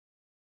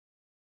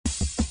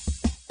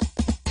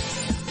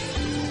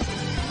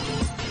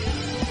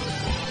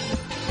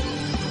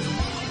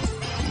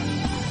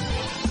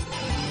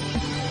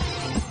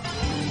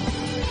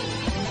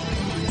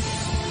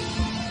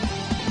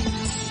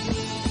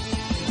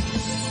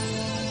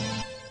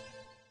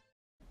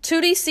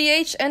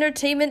TootyCH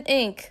Entertainment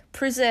Inc.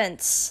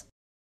 presents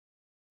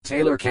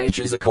Taylor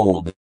catches a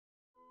cold.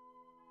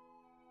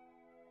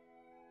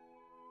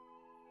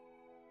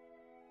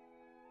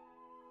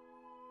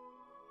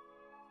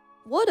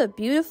 What a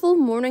beautiful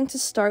morning to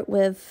start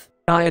with.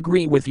 I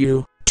agree with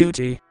you,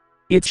 Tooty.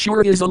 It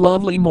sure is a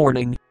lovely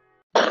morning.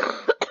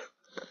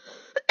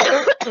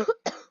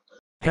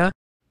 Huh?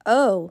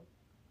 Oh,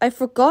 I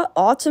forgot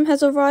autumn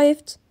has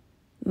arrived.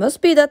 Must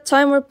be that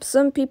time where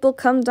some people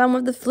come down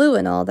with the flu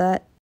and all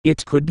that.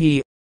 It could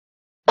be.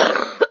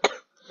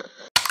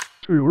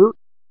 Taylor,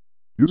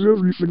 is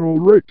everything all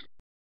right?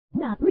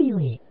 Not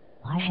really.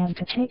 I have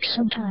to take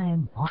some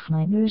time off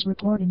my news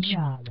reporting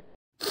job.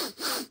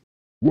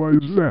 Why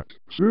is that,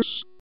 sis?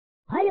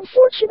 I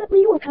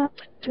unfortunately woke up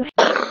to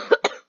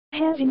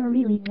having a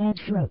really bad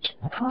throat.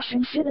 A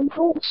coughing fit and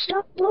cold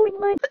stopped blowing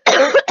my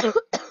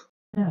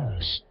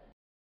nose.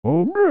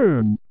 Oh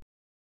man!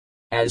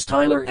 As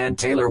Tyler and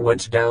Taylor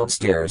went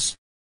downstairs.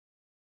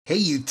 Hey,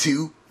 you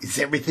two. Is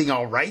everything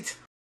all right?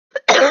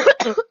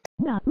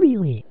 Not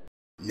really.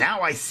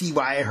 Now I see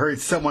why I heard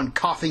someone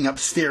coughing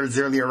upstairs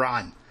earlier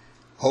on.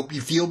 Hope you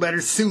feel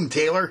better soon,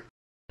 Taylor.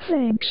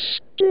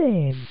 Thanks,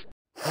 Dave.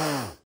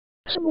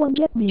 Someone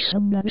get me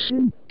some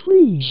medicine,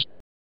 please.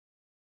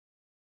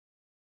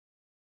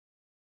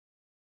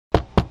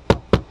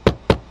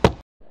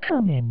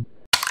 Come in.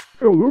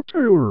 Hello,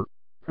 Taylor.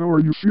 How are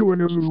you feeling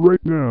as of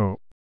right now?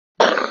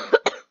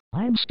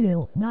 I'm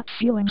still not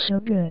feeling so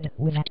good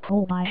with that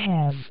cold I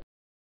have.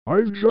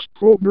 I've just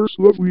called Nurse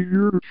Lovely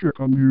here to check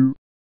on you.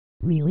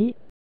 Really?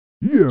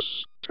 Yes,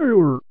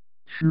 Taylor.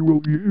 She will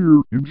be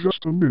here in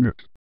just a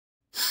minute.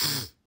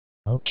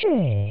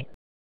 Okay.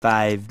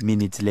 5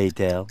 minutes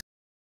later.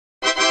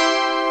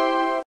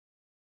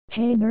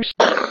 Hey, Nurse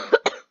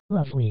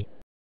Lovely.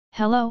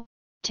 Hello,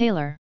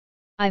 Taylor.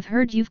 I've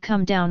heard you've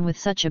come down with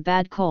such a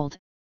bad cold.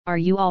 Are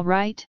you all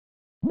right?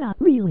 Not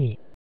really.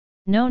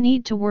 No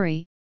need to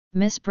worry,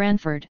 Miss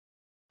Branford.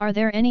 Are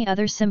there any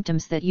other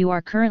symptoms that you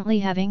are currently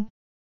having?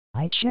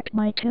 I checked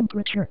my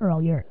temperature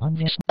earlier on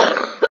this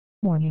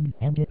morning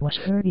and it was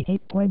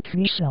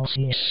 38.3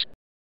 Celsius.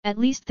 At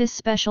least this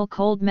special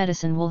cold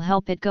medicine will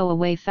help it go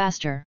away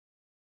faster.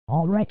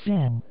 All right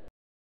then.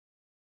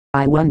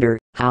 I wonder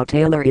how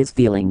Taylor is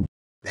feeling.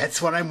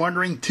 That's what I'm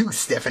wondering too,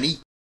 Stephanie.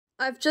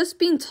 I've just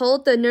been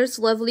told that Nurse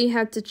Lovely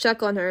had to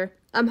check on her.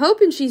 I'm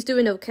hoping she's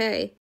doing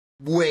okay.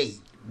 Wait,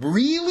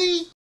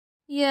 really?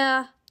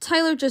 Yeah,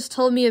 Tyler just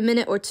told me a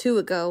minute or two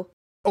ago.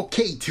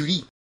 Okay,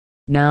 Tooty.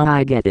 Now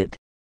I get it.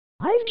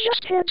 I've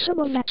just had some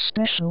of that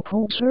special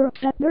cold syrup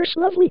that Nurse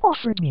Lovely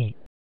offered me.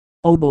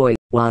 Oh boy,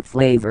 what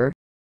flavor?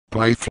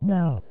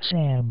 No,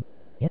 Sam.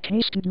 It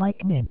tasted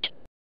like mint.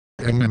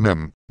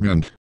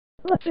 Mint.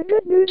 But the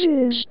good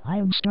news is,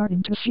 I'm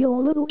starting to feel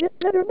a little bit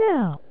better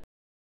now.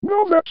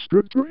 Well, that's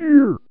good to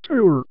hear,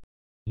 Taylor.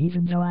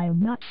 Even though I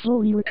am not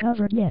fully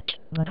recovered yet,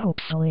 but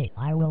hopefully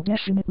I will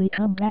definitely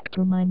come back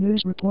to my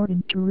news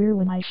reporting career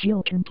when I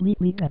feel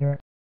completely better.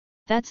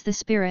 That's the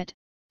spirit,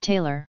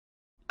 Taylor.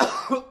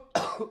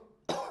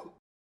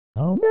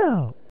 Oh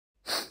no!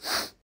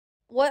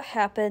 What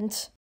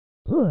happened?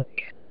 Look.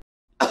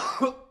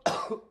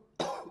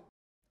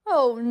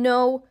 Oh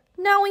no,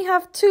 now we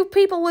have two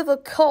people with a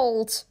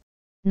cold.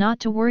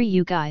 Not to worry,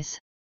 you guys.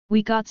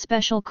 We got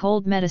special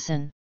cold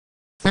medicine.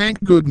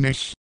 Thank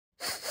goodness.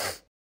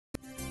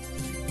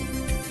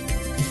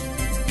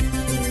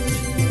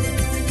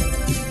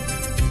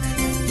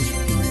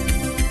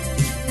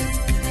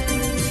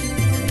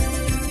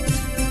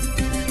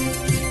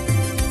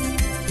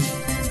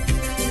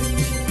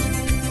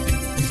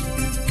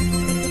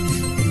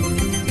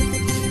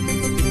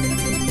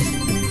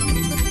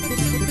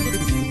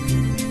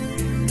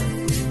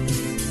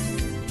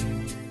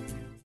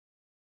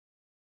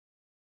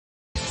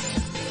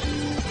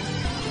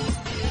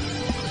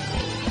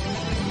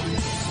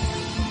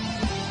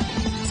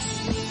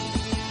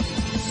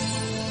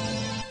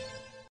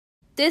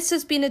 This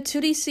has been a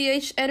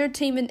TootyCH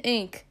Entertainment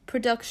Inc.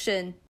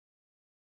 production.